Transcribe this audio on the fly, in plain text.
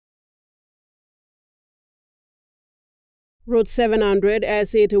Route 700,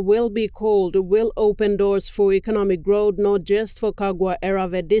 as it will be called, will open doors for economic growth not just for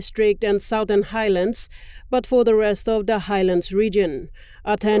Kagua-Erave district and Southern Highlands, but for the rest of the Highlands region.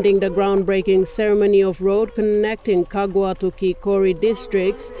 Attending the groundbreaking ceremony of road connecting Kagua to Kikori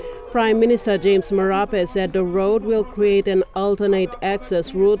districts, Prime Minister James Marape said the road will create an alternate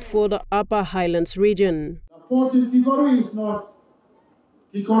access route for the Upper Highlands region. The port in Kikori is not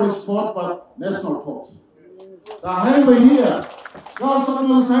Kikori's port, but national port. The highway here, Southern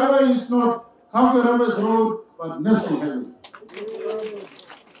Highlands Highway, is not Kagua-Erave's road, but national highway.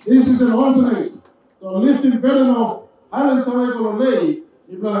 This is an alternate. The lifting burden of Highlands Highway Kololei,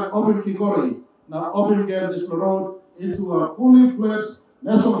 people like open Kikori, now open again this road into a fully fledged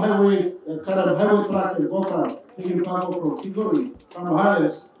national highway, and kind of highway track and go from taking cargo from Kikori, from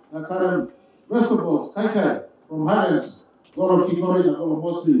Highlands, and kind of vegetables, Kai from Highlands, go to Kikori and go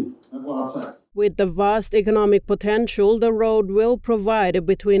mostly and go outside. With the vast economic potential the road will provide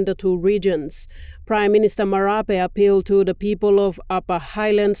between the two regions, Prime Minister Marape appealed to the people of Upper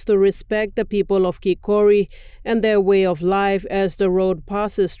Highlands to respect the people of Kikori and their way of life as the road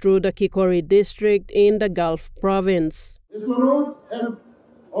passes through the Kikori district in the Gulf Province. This road and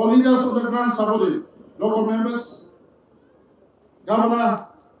all leaders of the ground supporting, local members, governor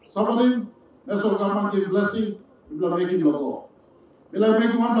supporting, national government give blessing, people are making local. Will I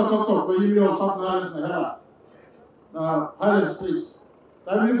make one talk for you or Southern Highlands and Highlands, please?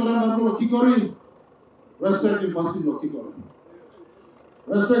 Time you go to Kikori, respect him, passing Kikori.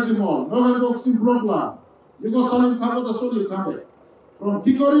 Respect him all. No one talks in block. You go Salim Kagua, the soul you come back. From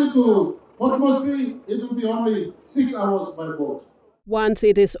Kikori to Port Moresby, it will be only 6 hours by boat. Once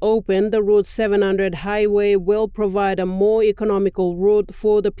it is open, the Route 700 highway will provide a more economical route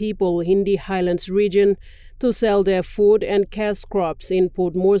for the people in the Highlands region to sell their food and cash crops in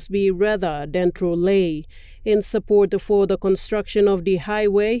Port Moresby rather than through Lae. In support for the construction of the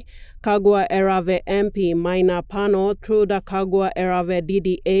highway, Kagua-Erave MP Maina Pano through the Kagua-Erave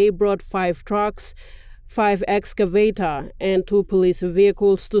DDA brought 5 trucks, 5 excavator and 2 police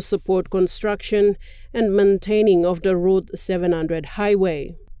vehicles to support construction and maintaining of the Route 700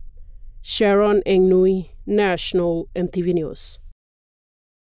 highway. Sharon Engnui, National EMTV News.